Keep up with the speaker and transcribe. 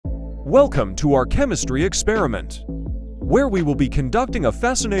Welcome to our chemistry experiment, where we will be conducting a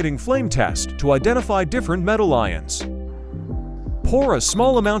fascinating flame test to identify different metal ions. Pour a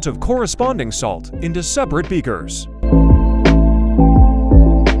small amount of corresponding salt into separate beakers.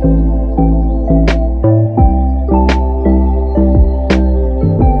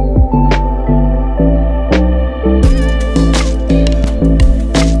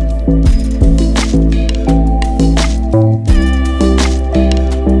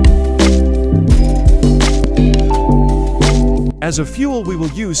 As a fuel, we will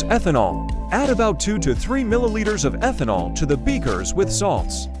use ethanol. Add about 2 to 3 milliliters of ethanol to the beakers with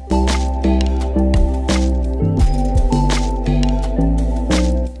salts.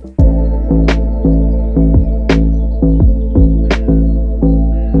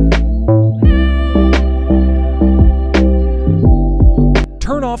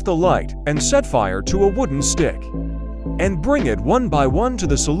 Turn off the light and set fire to a wooden stick, and bring it one by one to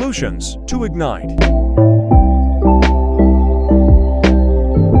the solutions to ignite.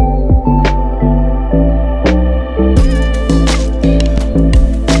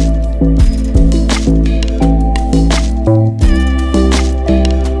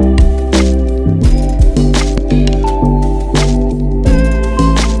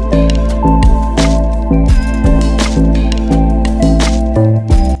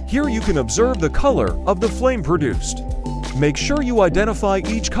 You can observe the color of the flame produced. Make sure you identify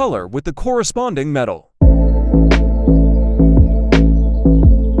each color with the corresponding metal.